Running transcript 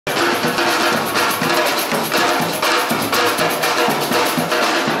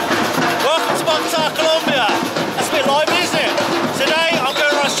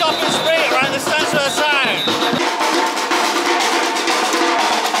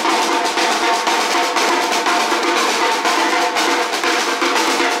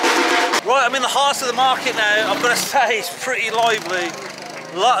parts of the market now, I've got to say, it's pretty lively.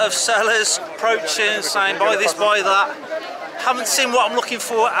 A lot of sellers approaching, saying buy this, buy that. Haven't seen what I'm looking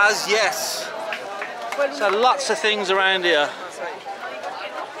for as yet. So lots of things around here.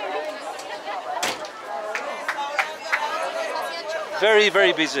 Very,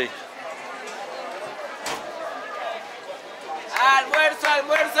 very busy. Almuerzo,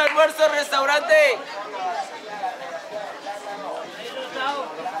 almuerzo, almuerzo, restaurante.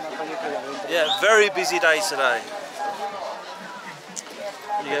 Yeah, very busy day today.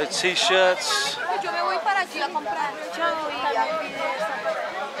 You go t-shirts.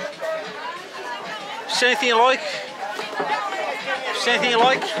 See anything you like? See anything you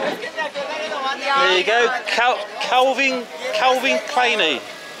like? There you go, Calvin Klein.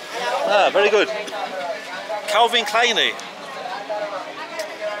 Ah, very good. Calvin Klein.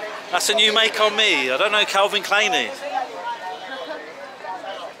 That's a new make on me. I don't know Calvin Klein.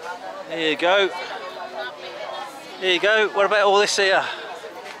 There you go. There you go. What about all this here?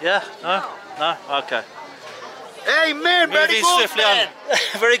 Yeah? No? No? Okay. Hey man, very Moving good, swiftly man.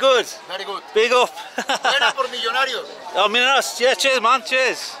 on. Very good. Very good. Big up. Buena por Millonarios. Oh, Millonarios. Yeah, cheers, man.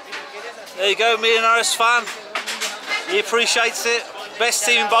 Cheers. There you go, Millonarios fan. He appreciates it. Best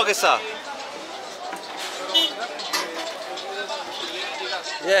team in Bogota.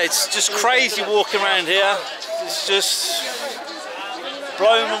 Yeah, it's just crazy walking around here. It's just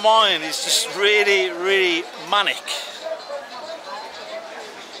blowing my mind. It's just really, really manic.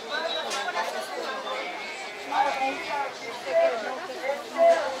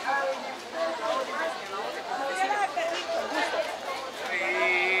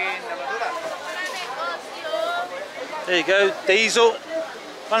 There you go, diesel.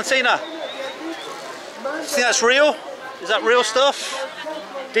 Valentina, you think that's real? Is that real stuff?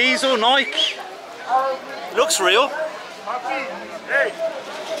 Diesel, Nike. It looks real.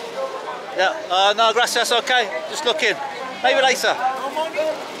 Yeah, no, gracias, okay. Just looking. Maybe later.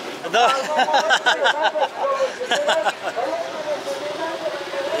 No.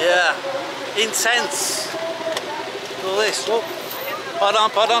 Yeah, intense. Look at this. Whoa. Pardon,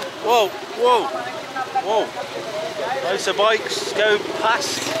 pardon. Whoa, whoa, whoa. Motorbikes go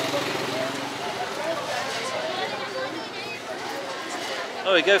past.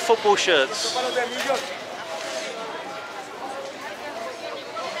 Oh, we go, football shirts.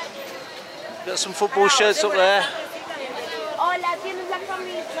 Got some football shirts up there.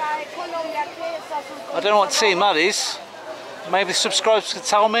 I don't know what team that is. Maybe the subscribers could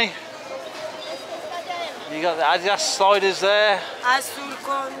tell me. You got the Adidas sliders there. Azul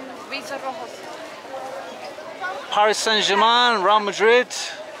con brillos rojos. Paris Saint-Germain, Real Madrid.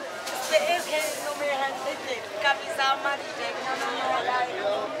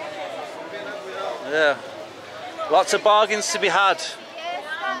 Yeah, lots of bargains to be had.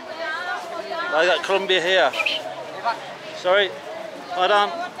 I got Colombia here. Sorry, hold on.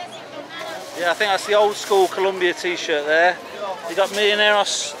 Yeah, I think that's the old school Colombia t-shirt there. You got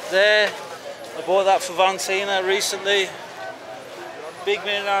Millonarios there. I bought that for Valentina recently. Big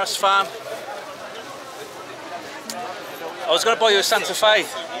Millonarios fan. I was going to buy you a Santa Fe.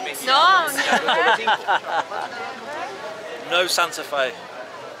 No, no Santa Fe.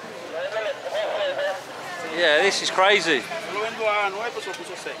 Yeah, this is crazy.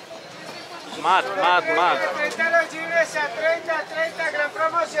 Mad, mad, mad.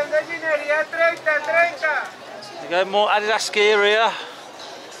 You got more Adidas gear here.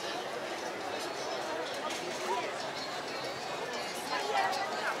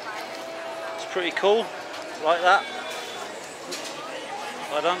 It's pretty cool, like that.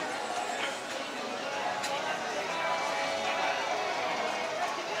 Well done.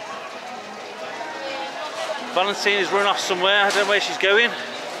 Valentina's run off somewhere, I don't know where she's going.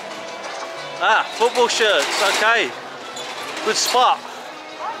 Ah, football shirts, okay. Good spot.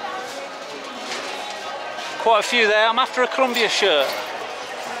 Quite a few there. I'm after a Colombia shirt.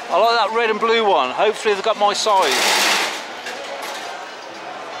 I like that red and blue one. Hopefully they've got my size.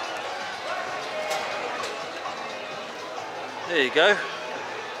 There you go.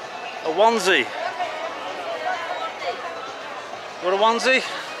 A onesie. You want a onesie?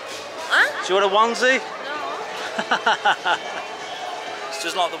 Huh? Do you want a onesie? No. It's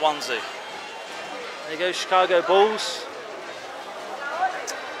just not the onesie. There you go, Chicago Bulls.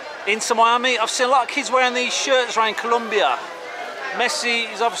 Inter Miami. I've seen a lot of kids wearing these shirts around Colombia. Messi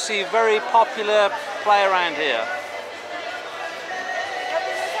is obviously a very popular player around here.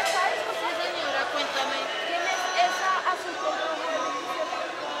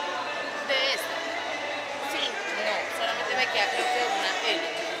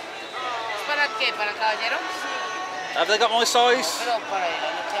 Have they got my size? Pero para él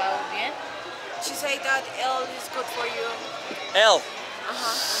no queda bien. She said that L is good for you. L.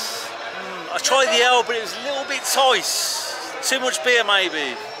 Uh-huh. I tried the L, but it was a little bit tight. Too much beer,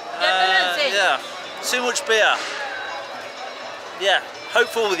 maybe. Yeah, too much beer. Yeah,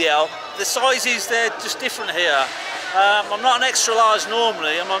 hopeful with the L. The sizes, they're just different here. I'm not an extra large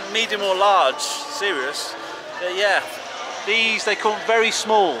normally, I'm a medium or large, serious. But yeah, these, they come very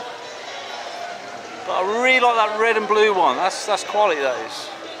small. But I really like that red and blue one, that's quality, that is.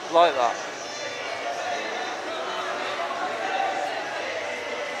 I like that.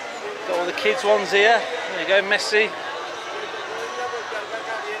 Got all the kids ones here, there you go, Messi.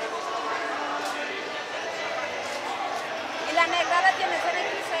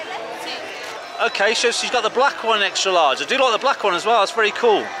 Okay, so she's got the black one extra large. I do like the black one as well, that's very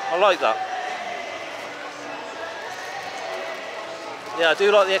cool. I like that. Yeah, I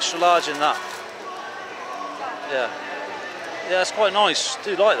do like the extra large in that. Yeah. Yeah, that's quite nice. I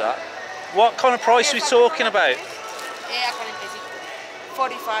do like that. What kind of price are we talking about?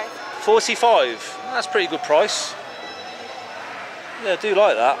 45. 45? That's a pretty good price. Yeah, I do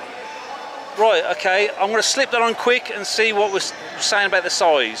like that. Right, okay, I'm going to slip that on quick and see what we're saying about the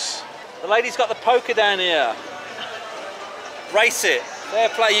size. The lady's got the poker down here. Race it. Fair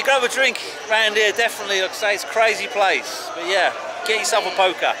play. You go have a drink around here, definitely. Like I say, it's a crazy place. But yeah, get yourself a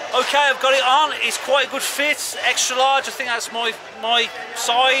poker. Okay, I've got it on. It's quite a good fit. Extra large, I think that's my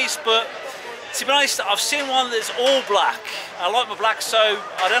size. But to be honest, I've seen one that's all black. I like my black, so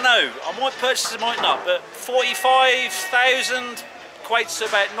I don't know. I might purchase it, might not. But 45,000 equates to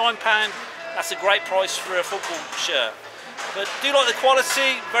about £9. That's a great price for a football shirt. But do like the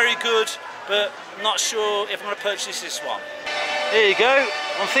quality, very good, but not sure if I'm going to purchase this one. Here you go.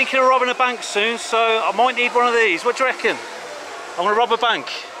 I'm thinking of robbing a bank soon, so I might need one of these. What do you reckon? I'm going to rob a bank.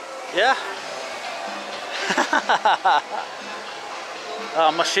 Yeah? Ah,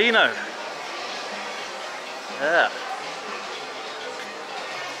 machino. Yeah.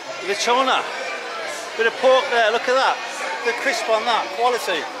 Lechona. Bit of pork there, look at that. Bit crisp on that,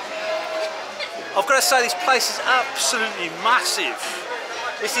 quality. I've got to say, this place is absolutely massive.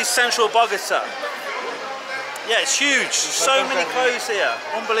 This is central Bogota. Yeah, it's huge. So many clothes here.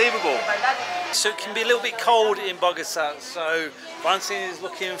 Unbelievable. So it can be a little bit cold in Bogota, so Francine is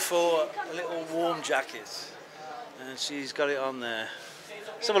looking for a little warm jacket. And she's got it on there.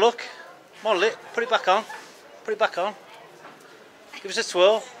 Let's have a look. Model it. Put it back on. Put it back on. Give us a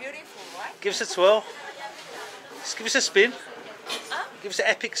twirl. Beautiful, right? Give us a twirl. Just give us a spin. Give us an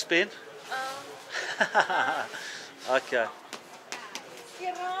epic spin. Okay.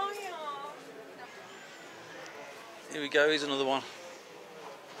 Here we go, here's another one.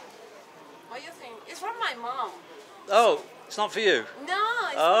 What do you think? It's from my mom. Oh, it's not for you? No,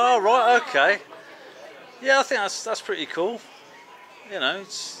 it's oh, from my right, mom. okay. Yeah, I think that's pretty cool. You know,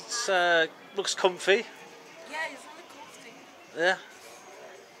 it's looks comfy. Yeah, it's really comfy. Yeah.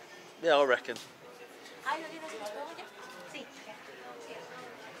 Yeah, I reckon.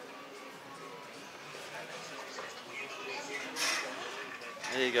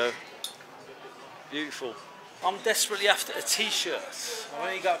 There you go. Beautiful. I'm desperately after a t-shirt. I've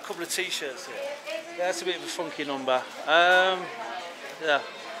only got a couple of t-shirts here. Yeah, that's a bit of a funky number. Yeah.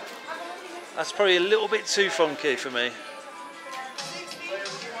 That's probably a little bit too funky for me.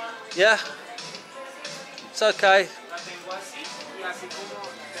 Yeah. It's okay.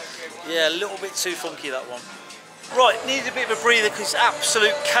 Yeah, a little bit too funky, that one. Right, needed a bit of a breather because it's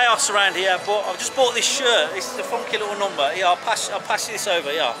absolute chaos around here, but I've just bought this shirt. This is a funky little number. Yeah, I'll pass you this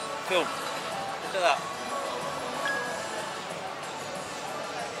over, yeah. Film. Look at that.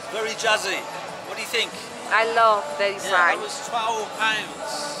 Very jazzy. What do you think? I love the Yeah, design. it was £12.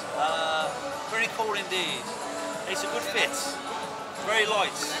 Very cool indeed. It's a good fit. Very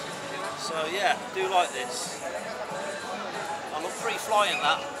light. So yeah, do like this. I look pretty fly in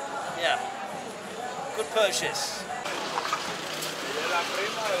that. Yeah. Good purchase.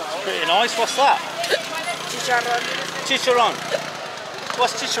 Pretty nice. What's that? Chicharrón. Chicharron.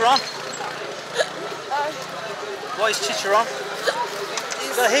 What's chicharron? What is chicharron?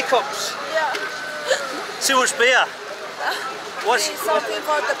 The hiccups. Yeah. Too much beer. What's Something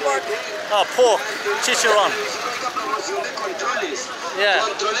for the pork. oh, pork. Chicharron. Yeah.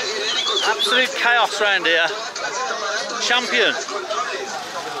 Absolute chaos around here. Champion.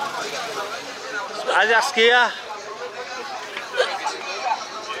 Adiaskia.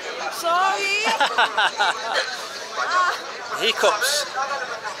 Sorry. Hiccups.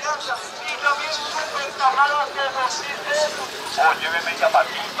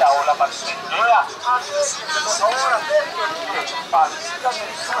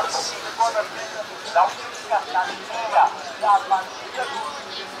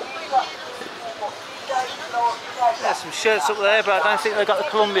 Yeah, some shirts up there, but I don't think they've got the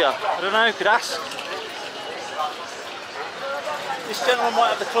Colombia. I don't know, could ask. This gentleman might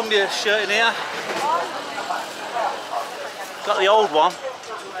have the Colombia shirt in here. Got the old one.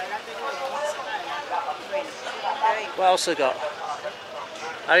 What else they got?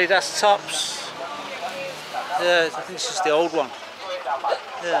 Adidas tops. Yeah, I think it's just the old one.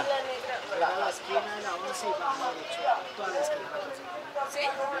 Yeah.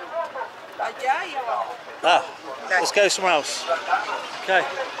 Ah, let's go somewhere else. Okay.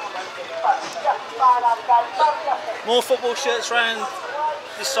 More football shirts around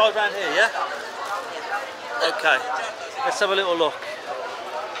this side round here, yeah? Okay. Let's have a little look.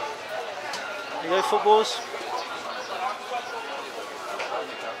 There you go, footballs.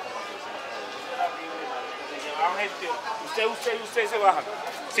 Usted se baja.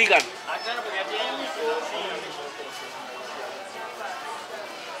 Sigan.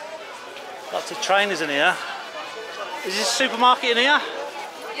 Lots of trainers in here. Is this a supermarket in here?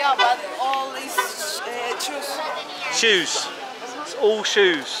 Yeah, but all these shoes. Shoes. It's all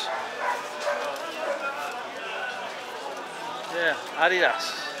shoes. Yeah,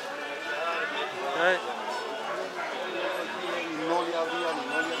 Adidas. Okay.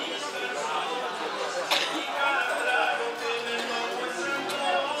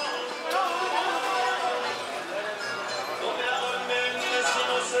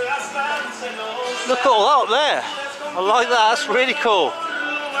 Look at all that up there. I like that, that's really cool.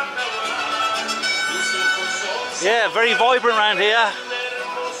 Yeah, very vibrant around here.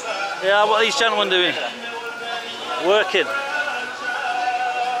 Yeah, what are these gentlemen doing? Working.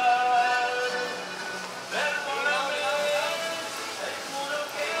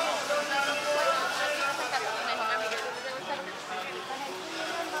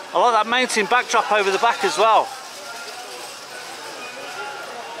 I like that mountain backdrop over the back as well.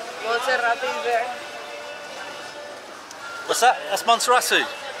 Monserrate there. What's that? That's Monserrate?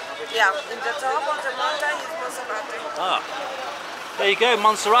 Yeah, in the top of the mountain is Monserrate. Ah, there you go,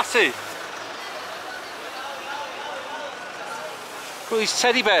 Monserrate. Look at these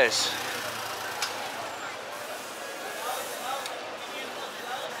teddy bears.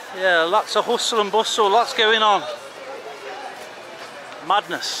 Yeah, lots of hustle and bustle, lots going on.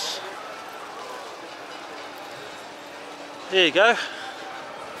 Madness. There you go.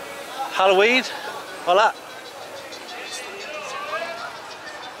 Halloween. Voila.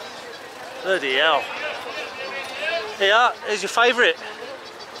 Bloody hell. Here you are, here's your favourite.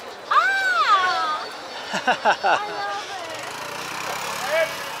 Ah!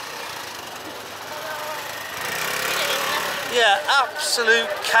 Yeah, absolute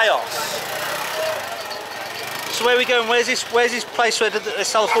chaos. So where are we going? Where's this place where they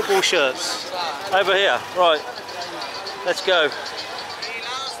sell football shirts? Over here, right. Let's go.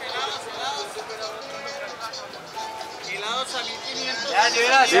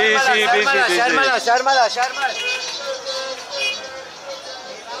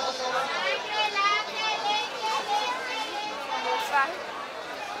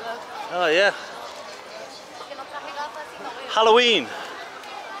 Oh yeah. Halloween.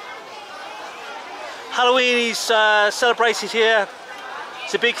 Halloween is celebrated here.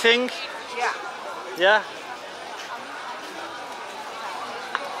 It's a big thing. Yeah. Yeah.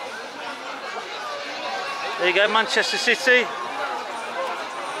 There you go, Manchester City.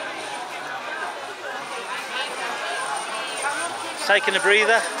 Taking a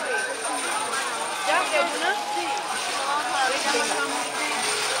breather.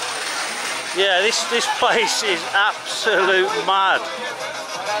 Yeah, this place is absolute mad.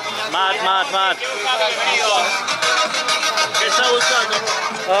 Mad, mad, mad.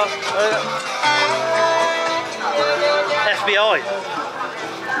 FBI.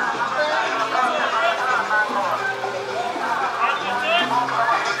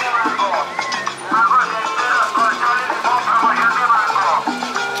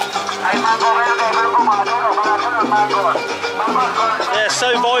 Yeah,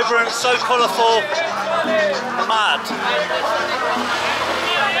 so vibrant, so colourful, mad.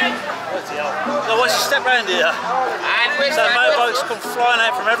 So once you step round here, so motorbikes come flying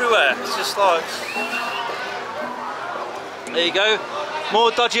out from everywhere. It's just like, there you go,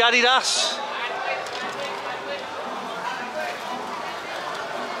 more dodgy Adidas.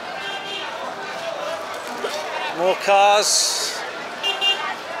 More cars.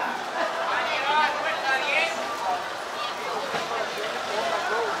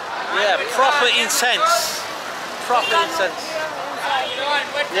 Yeah, proper intense. Proper intense.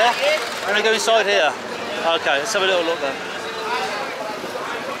 Yeah? I'm gonna go inside here. Okay, let's have a little look then.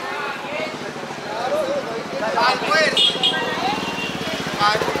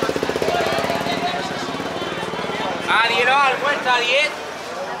 Adhiero al vuelta 10.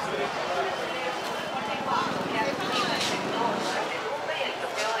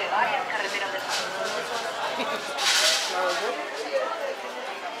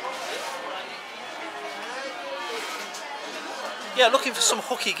 Yeah, looking for some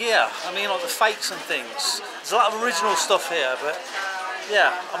hooky gear. I mean, like the fakes and things. There's a lot of original stuff here, but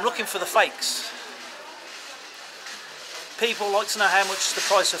yeah, I'm looking for the fakes. People like to know how much the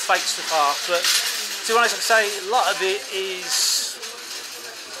price of fake stuff are, but to be honest, I can say a lot of it is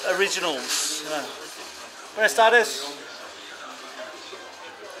originals. Yeah. Buenas tardes.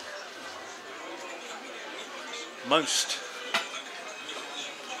 Most.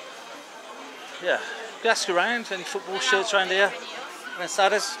 Yeah. Ask around, any football shirts around here? Buenas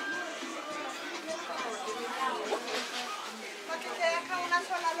tardes.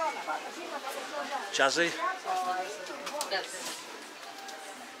 Jazzy.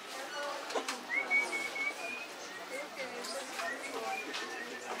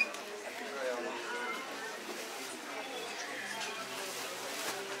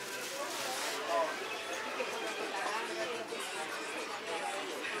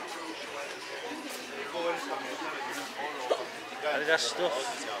 Adidas stuff.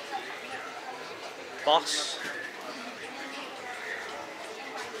 Boss.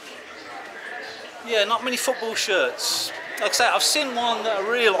 Yeah, not many football shirts. Like I say, I've seen one that I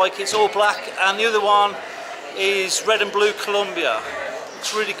really like, it's all black, and the other one is red and blue Colombia.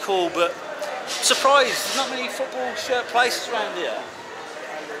 It's really cool, but I'm surprised there's not many football shirt places around here.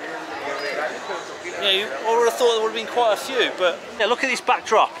 Yeah, I would have thought there would have been quite a few, but yeah, look at this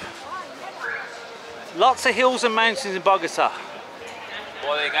backdrop. Lots of hills and mountains in Bogota.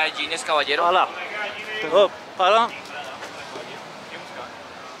 Bodega de jeans, caballero. Hola. Oh, hola.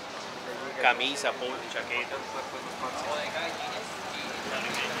 Camisa, polo, chaqueta.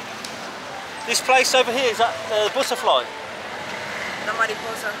 This place over here, is that the butterfly? La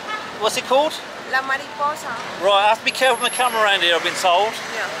mariposa. What's it called? La mariposa. Right, I have to be careful with my camera around here, I've been told.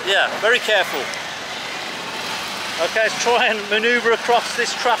 Yeah. Yeah, very careful. Okay, let's try and manoeuvre across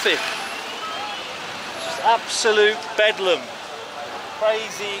this traffic. Just absolute bedlam.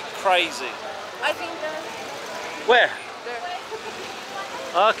 Crazy, crazy. I think there. Where?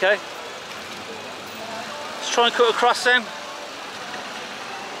 There. Okay. Let's try and cut across then.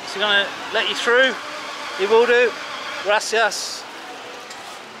 Is he going to let you through? He will do. Gracias.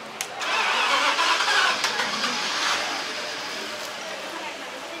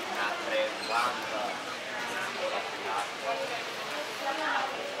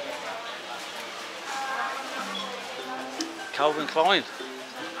 Calvin Klein,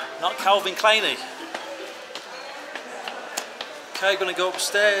 not Calvin Kleiney. Okay, going to go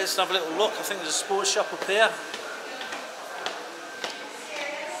upstairs and have a little look. I think there's a sports shop up here.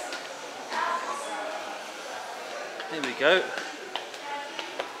 Here we go.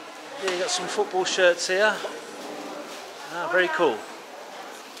 Yeah, you got some football shirts here. Ah, very cool.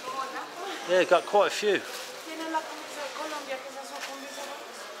 Yeah, got quite a few.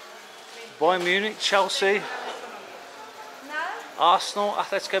 Bayern Munich, Chelsea, Arsenal,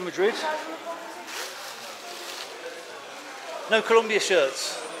 Atletico Madrid. No Colombia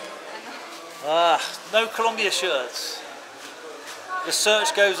shirts. Ah, no Colombia shirts. The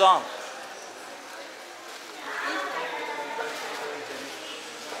search goes on.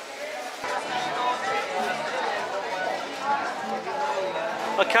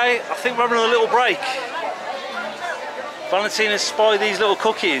 Okay, I think we're having a little break. Valentina spied these little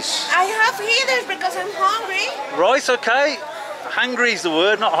cookies. I have heaters because I'm hungry. Right, okay. Hangry is the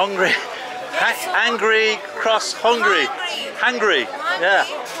word, not hungry. Angry, cross, hungry. Hungry, yeah.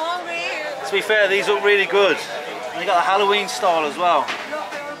 Hungry. To be fair, these look really good. And they got the Halloween style as well.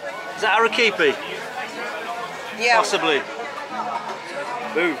 Is that arequipe? Yeah. Possibly.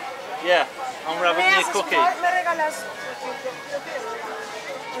 Boo. Yeah, I'm having me a cookie.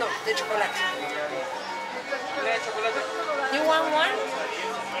 No, the chocolate. You want one?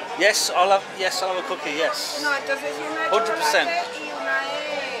 Yes, I'll have a cookie, yes. No, entonces una 100%. y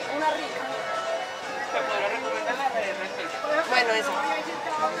una rica. Bueno, eso.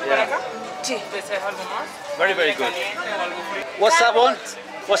 Yeah. Sí. Very, very good. What's that one?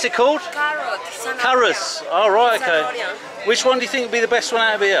 What's it called? Carrot. Carrots. Oh, right, okay. Zanahoria. Which one do you think would be the best one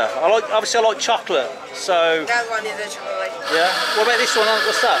out of here? Obviously I like chocolate, so... That one is the chocolate. Yeah. What about this one?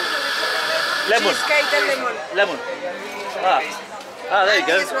 What's that? Lemon. Cheesecake and lemon. Lemon. Ah, there you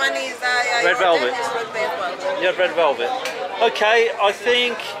go. This one is Red velvet. Red velvet. Yeah, red velvet. Okay, I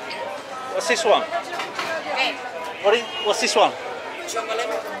think... What's this one? Hey. What's this one? Chocolate.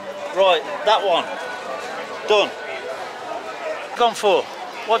 Right, that one. Done. Gone for?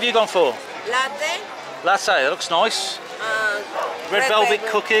 What have you gone for? Latte Latte, that looks nice. Red velvet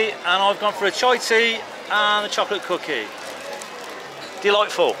cookie, and I've gone for a chai tea and a chocolate cookie.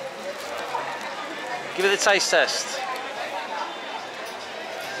 Delightful. Give it a taste test.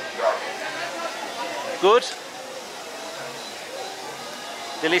 Good?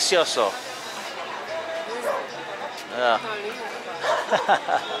 Delicioso. Yeah.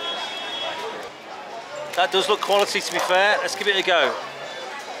 That does look quality, to be fair. Let's give it a go.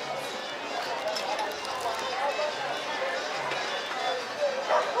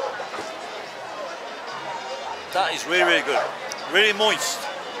 That is really, really good. Really moist. I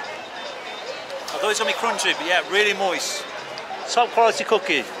thought it was going to be crunchy, but yeah, really moist. Top quality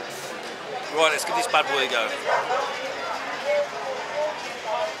cookie. Right, let's give this bad boy a go.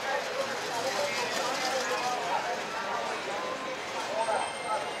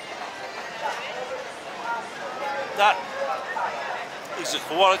 That is a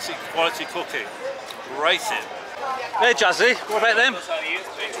quality cookie. Rated. Hey Jazzy, what about them?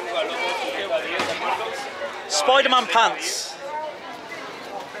 Spider-Man pants.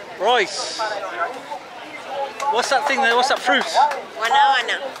 Right. What's that thing there? What's that fruit?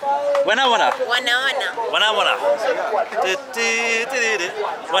 Guanábana. Guanábana. Guanábana. Guanábana.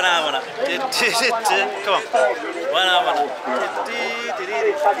 Guanábana. Come on. Guanábana.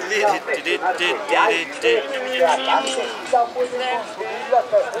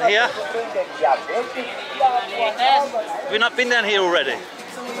 Here? We've not been down here already.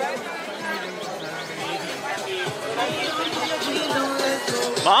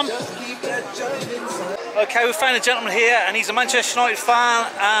 Mum? Okay, we found a gentleman here and he's a Manchester United fan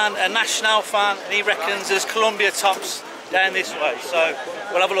and a National fan, and he reckons there's Colombia tops down this way, so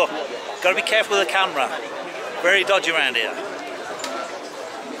we'll have a look. Got to be careful with the camera, very dodgy around here.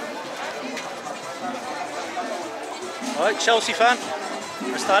 Alright, Chelsea fan,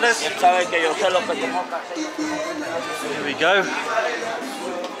 buenas tardes. Here we go.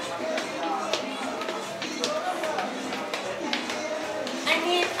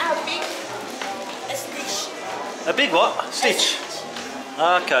 A big what? Stitch?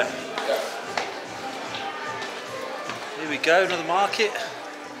 Okay. Here we go, another market.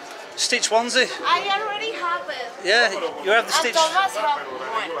 Stitch onesie. I already have it. Yeah, you have the stitch. Thomas have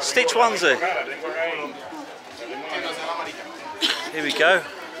one. Stitch onesie. Here we go.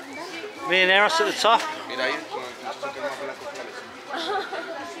 Millonarios at the top.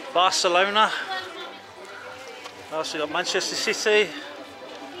 Barcelona. Also got Manchester City.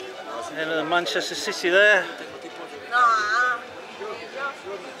 And Manchester City there.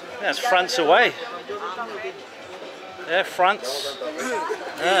 That's France away. Yeah, France.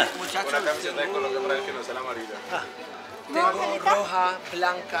 Yeah. Tengo roja,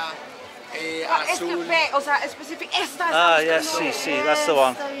 blanca, azul. Ah, yes, see, that's the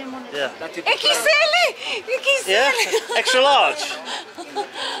one. Yeah. XL! Yeah? Extra large?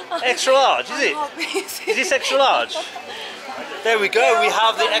 Extra large, is it? Is this extra large? There we go, we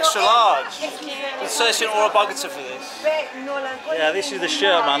have the extra large. We're searching all about for this. Yeah, this is the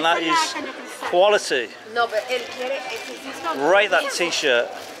shirt, man. That is quality. Rate that t-shirt.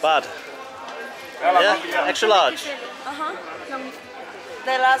 Bad. Yeah, extra large.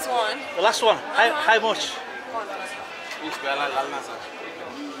 The last one. The last one. How much?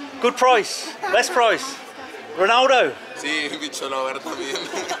 Good price. Best price. Ronaldo. Sí, bicho, lo ver también.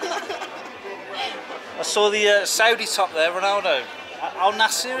 I saw the Saudi top there, Ronaldo. Al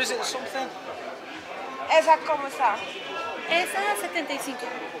Nasser, is it, or something? ¿Esa cómo está? Esa 75.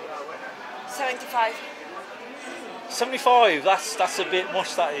 75. 75. That's a bit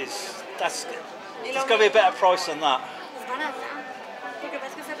much. That is. That's. There's got to be a better price than that. Es barata. Porque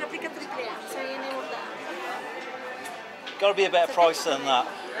ves que se réplica triple A. Se viene bordada. Got to be a better price than that.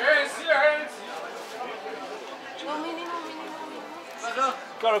 Lo mínimo.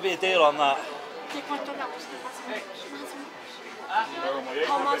 Got to be a deal on that. ¿De cuánto la buscas?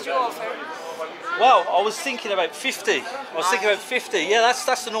 How much you offer? Well, I was thinking about 50. I was thinking about 50. Yeah,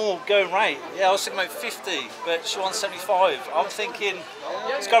 that's the normal going rate. Yeah, I was thinking about 50, but she wants 75. I'm thinking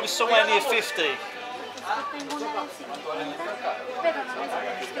it's got to be somewhere near 50.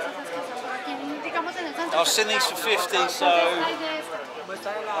 I've seen these for 50, so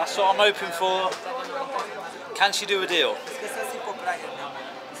that's what I'm hoping for. Can she do a deal?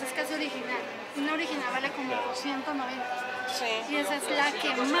 Esa es casi original. Una original vale como 190. Sí. Y esa es la que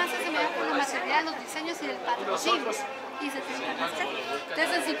más se asemeja por el material, los diseños y el patrocinio. Y se te encargaste.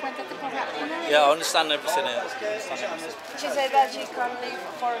 Entonces en 50 te ponga una. Yeah, I understand everything here. She said that she can leave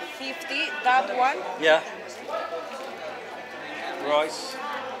for 50, that one. Yeah. Right.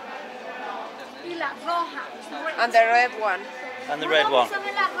 Y la roja. And the red one. And the red one.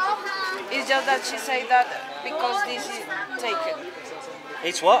 It's just that she said that because this is taken.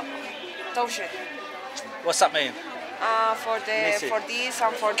 It's what? Toshe. What's that mean? For this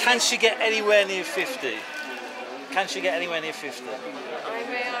and for Can this. she get anywhere near 50? Can she get anywhere near 50? I mean,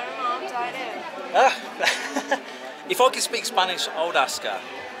 I don't know, try it. Ah. If I could speak Spanish, I would ask her.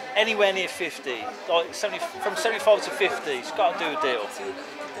 Anywhere near 50, like 70, from 75 to 50, she's got to do a deal.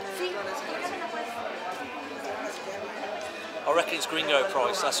 I reckon it's gringo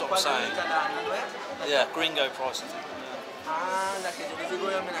price, that's what I'm saying. Yeah, gringo price.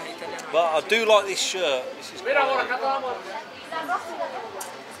 But I do like this shirt. This is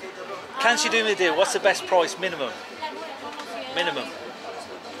Can she do me a deal? What's the best price minimum? Minimum.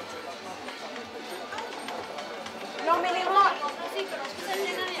 Lo mínimo.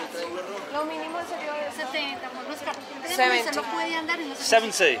 Lo mínimo sería 70, por los carteles 70. se lo puede andar y no se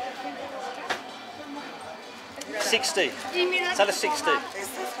 70. 60. Y mira, Tell her 60.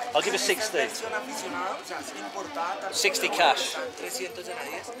 I'll give her 60. 60 cash.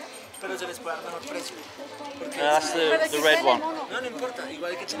 That's the red one.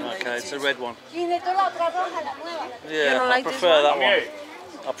 Okay, it's the red one. y neto la otra roja, la nueva. Yeah, don't I like this prefer one? that one.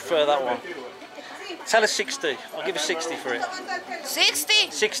 I prefer that one. Tell her 60. I'll give her 60 for it.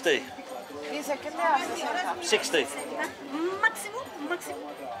 60. 60. Dice que te hace 60. Máximo, máximo.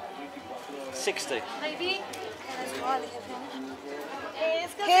 60. Baby.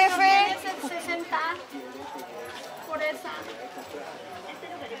 Es que Jefe. es el 60 por esa.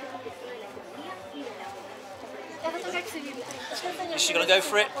 Eso toca exhibirla. Is she going to go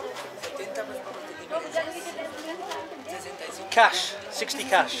for it? Cash. 60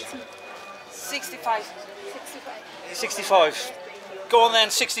 cash. 65. 65. Go on then,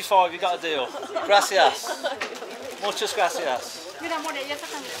 65, you got a deal. Gracias. Muchas gracias. Mira, amor, ella está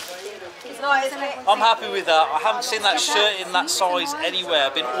cambiando. No, es que I'm happy with that. I haven't seen that shirt in that size anywhere.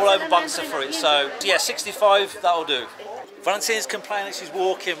 I've been all over BIRMZE for it. So, yeah, 65, that'll do. Valentina's complaining she's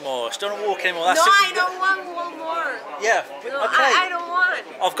walking more. She don't walk anymore. That's no, it. I don't want one more. Yeah, No, okay. I don't want.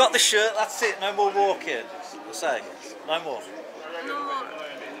 I've got the shirt, that's it. No more walking. I say, no more. No more.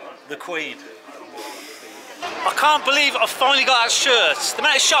 The Queen. I can't believe I've finally got that shirt. The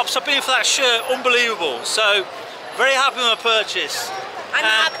amount of shops I've been in for that shirt, unbelievable. So, very happy with my purchase. I'm And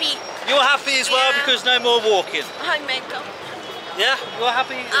happy. You're happy as well Yeah. because no more walking. I makeup. Yeah? You're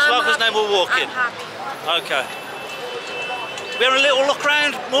happy as well because no more walking? I'm happy. Okay. We having a little look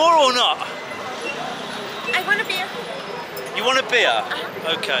around more or not? I want a beer. You want a beer?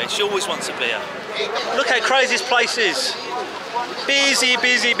 Okay, she always wants a beer. Look how crazy this place is. Busy,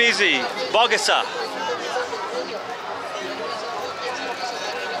 busy, busy. Bogota.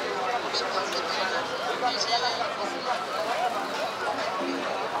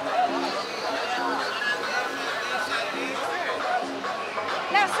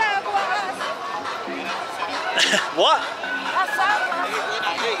 Las aguas. What? Las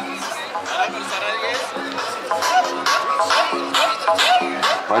aguas.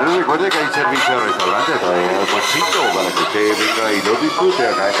 Padre, recuerde que hay servicio de restaurante, trae almuercito para que usted venga y lo disfrute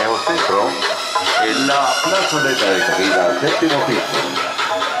acá en el centro, en la plazoleta de comida, séptimo piso.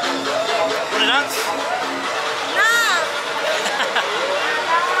 Want to dance?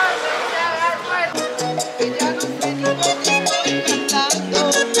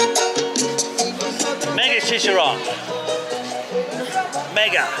 Mega chicharron.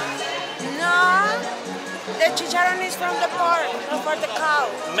 Mega. No. The chicharron is from the pork, not for the cow.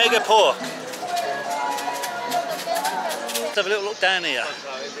 Mega pork. Let's have a little look down here.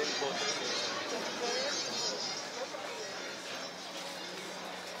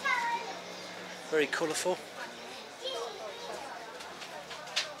 Very colourful.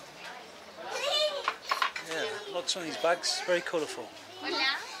 Yeah, lots on these bags, very colourful.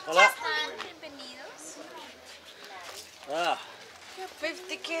 Hola. Hola. Bienvenidos. Ah.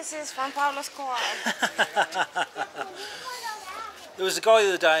 50 kisses from Pablo Escobar. There was a guy the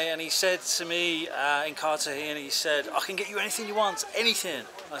other day and he said to me in Cartagena, he said, I can get you anything you want, anything.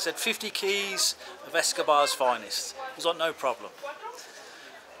 I said 50 keys of Escobar's finest. He was like, no problem.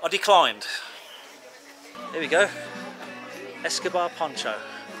 I declined. Here we go. Escobar poncho.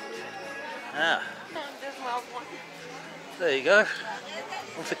 Ah. There you go.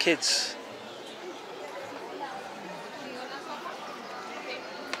 One for kids.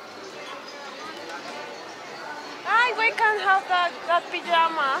 We can have that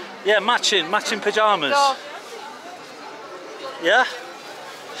pajama. Yeah, matching pyjamas. So, Yeah?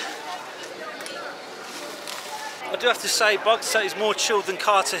 I do have to say, Bogota is more chilled than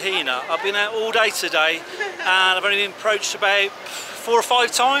Cartagena. I've been out all day today and I've only been approached about 4 or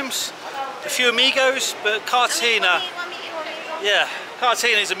 5 times. A few amigos, but Cartagena, Yeah,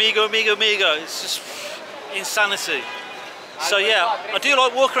 Cartagena is amigo, amigo, amigo. It's just insanity. So yeah, I do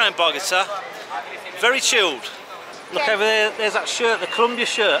like walk around Bogota. Very chilled. Look over there, there's that shirt, the Colombia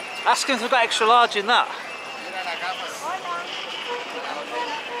shirt. Ask him if they've got extra large in that.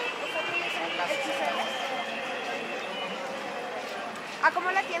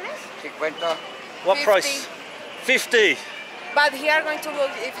 ¿Cómo la tienes? 50. What 50. price? 50. But he are going to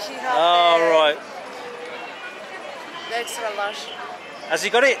look if he has Oh, right. the extra large. Has he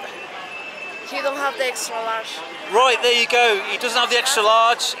got it? He don't have the extra large. Right, there you go. He doesn't have the extra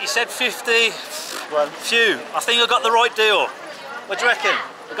large. He said 50. Well, phew. I think I got the right deal. What do you reckon?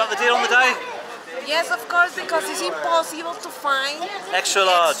 I got the deal on the day? Yes, of course, because it's impossible to find Extra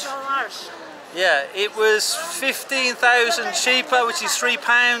large. extra large. Yeah, it was 15,000 cheaper, which is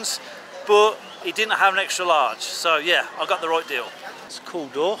 £3, but he didn't have an extra large. So yeah, I got the right deal. It's a cool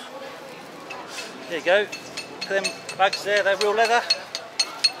door. There you go. Look at them bags there, they're real leather.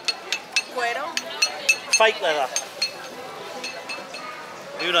 Cuero. Fake leather.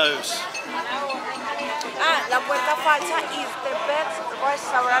 Who knows? La puerta falsa is the best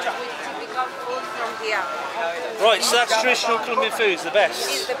restaurant with typical food from here. Right, so that's traditional Colombian foods, the best.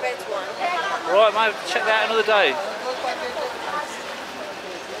 It's the best one. Right, mate, check that out another day.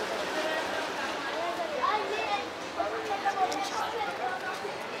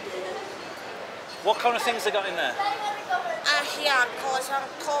 What kind of things they got in there? Ajiaco,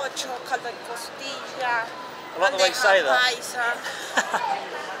 sancocho, caldo de costilla. I like the way you say that. Paisa.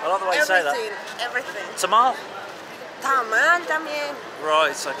 I like the way you say that. Everything. Tamal? Tamal también.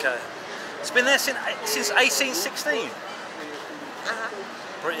 Right, okay. It's been there since 1816.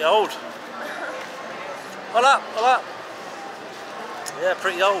 Pretty old. Hola, hola. Yeah,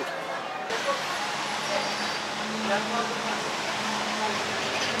 pretty old.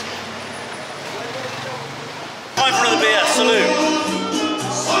 Time for another beer, salute.